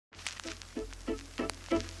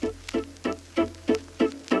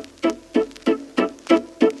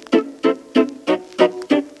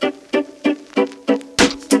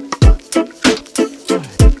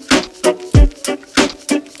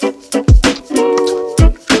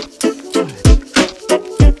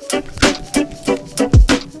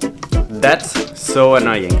So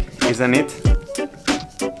annoying, isn't it?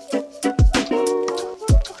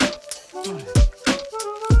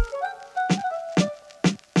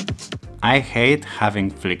 I hate having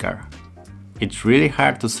flicker. It's really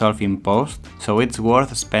hard to solve in post, so it's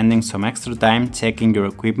worth spending some extra time checking your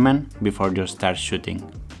equipment before you start shooting.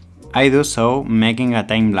 I do so making a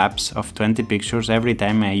time lapse of 20 pictures every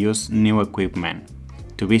time I use new equipment,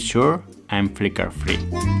 to be sure I'm flicker free.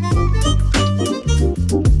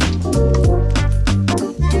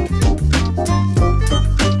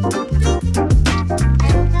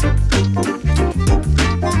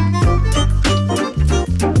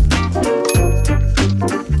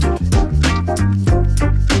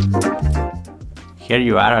 Here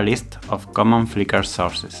you are a list of common flicker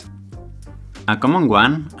sources. A common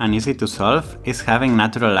one, and easy to solve, is having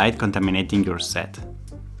natural light contaminating your set.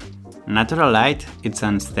 Natural light is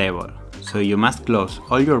unstable, so you must close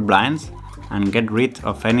all your blinds and get rid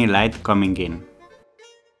of any light coming in.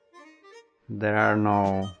 There are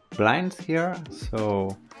no blinds here,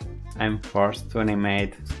 so I'm forced to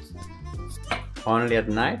animate only at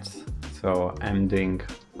nights, so I'm doing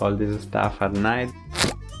all this stuff at night.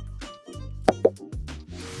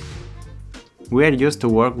 We are used to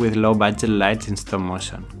work with low budget lights in stop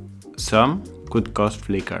motion. Some could cause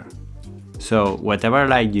flicker. So whatever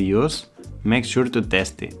light you use, make sure to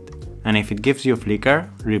test it, and if it gives you flicker,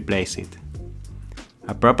 replace it.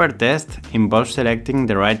 A proper test involves selecting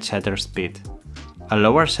the right shutter speed. A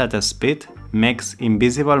lower shutter speed makes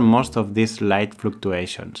invisible most of these light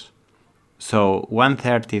fluctuations. So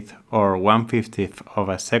 1/30th or 1/50th of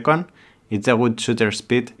a second is a good shutter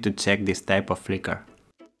speed to check this type of flicker.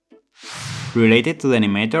 Related to the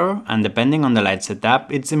animator, and depending on the light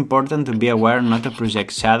setup, it's important to be aware not to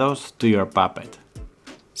project shadows to your puppet,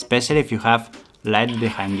 especially if you have light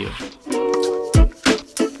behind you.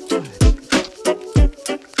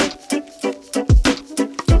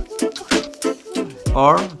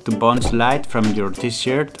 Or to bounce light from your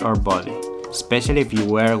t-shirt or body, especially if you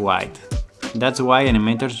wear white. That's why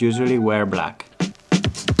animators usually wear black.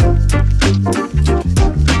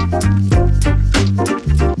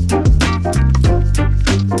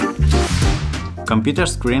 Computer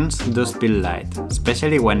screens do spill light,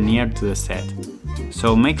 especially when near to the set,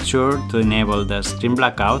 so make sure to enable the screen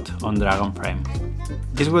blackout on Dragon Frame.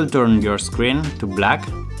 This will turn your screen to black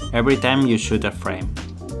every time you shoot a frame.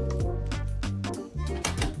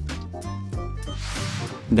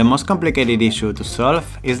 The most complicated issue to solve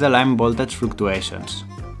is the line voltage fluctuations.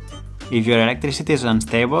 If your electricity is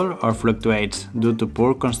unstable or fluctuates due to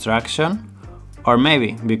poor construction, or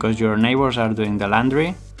maybe because your neighbors are doing the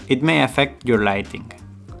laundry, it may affect your lighting,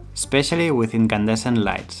 especially with incandescent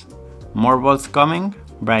lights. More volts coming,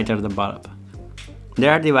 brighter the bulb.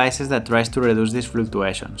 There are devices that try to reduce these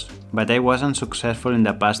fluctuations, but I wasn't successful in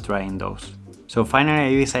the past trying those. So finally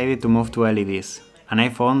I decided to move to LEDs, and I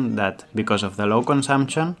found that because of the low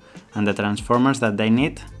consumption and the transformers that they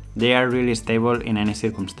need, they are really stable in any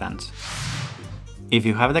circumstance. If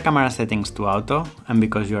you have the camera settings to auto, and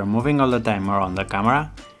because you are moving all the time around the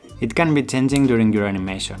camera, it can be changing during your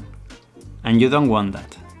animation, and you don't want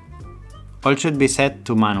that. All should be set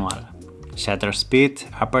to manual, shutter speed,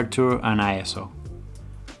 aperture and ISO.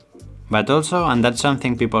 But also, and that's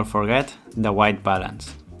something people forget, the white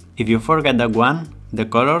balance. If you forget that one, the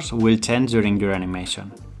colors will change during your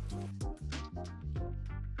animation.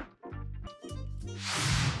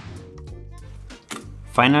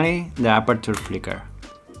 Finally, the aperture flicker.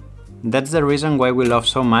 That's the reason why we love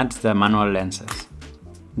so much the manual lenses.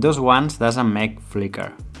 Those ones doesn't make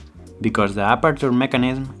flicker, because the aperture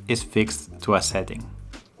mechanism is fixed to a setting.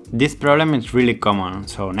 This problem is really common,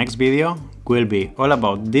 so next video will be all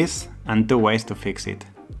about this and 2 ways to fix it.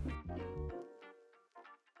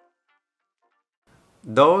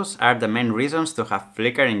 Those are the main reasons to have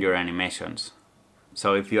flicker in your animations.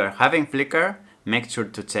 So if you are having flicker, make sure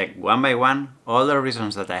to check one by one all the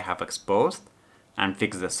reasons that I have exposed and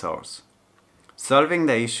fix the source. Solving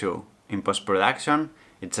the issue in post-production,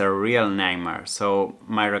 it's a real nightmare, so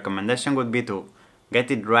my recommendation would be to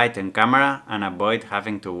get it right in camera and avoid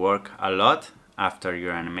having to work a lot after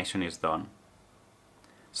your animation is done.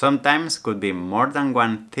 Sometimes could be more than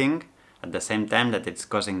one thing at the same time that it's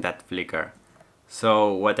causing that flicker.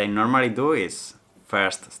 So what I normally do is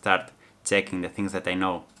first start checking the things that I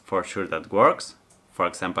know for sure that works. For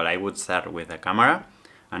example, I would start with a camera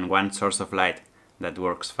and one source of light that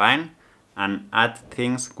works fine, and add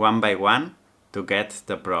things one by one to get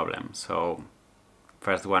the problem. So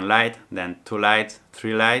first one light, then 2 lights,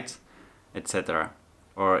 3 lights, etc.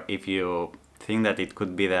 Or if you think that it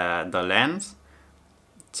could be the lens,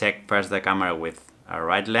 check first the camera with a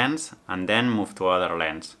right lens and then move to other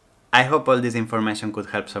lens. I hope all this information could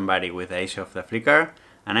help somebody with the issue of the flicker,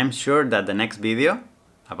 and I'm sure that the next video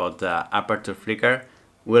about the aperture flicker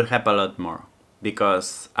will help a lot more,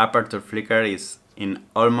 because aperture flicker is in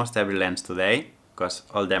almost every lens today, because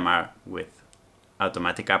all them are with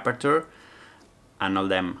automatic aperture and all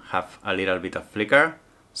them have a little bit of flicker.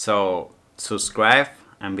 So subscribe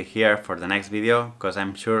and be here for the next video, because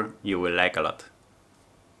I'm sure you will like a lot.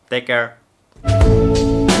 Take care!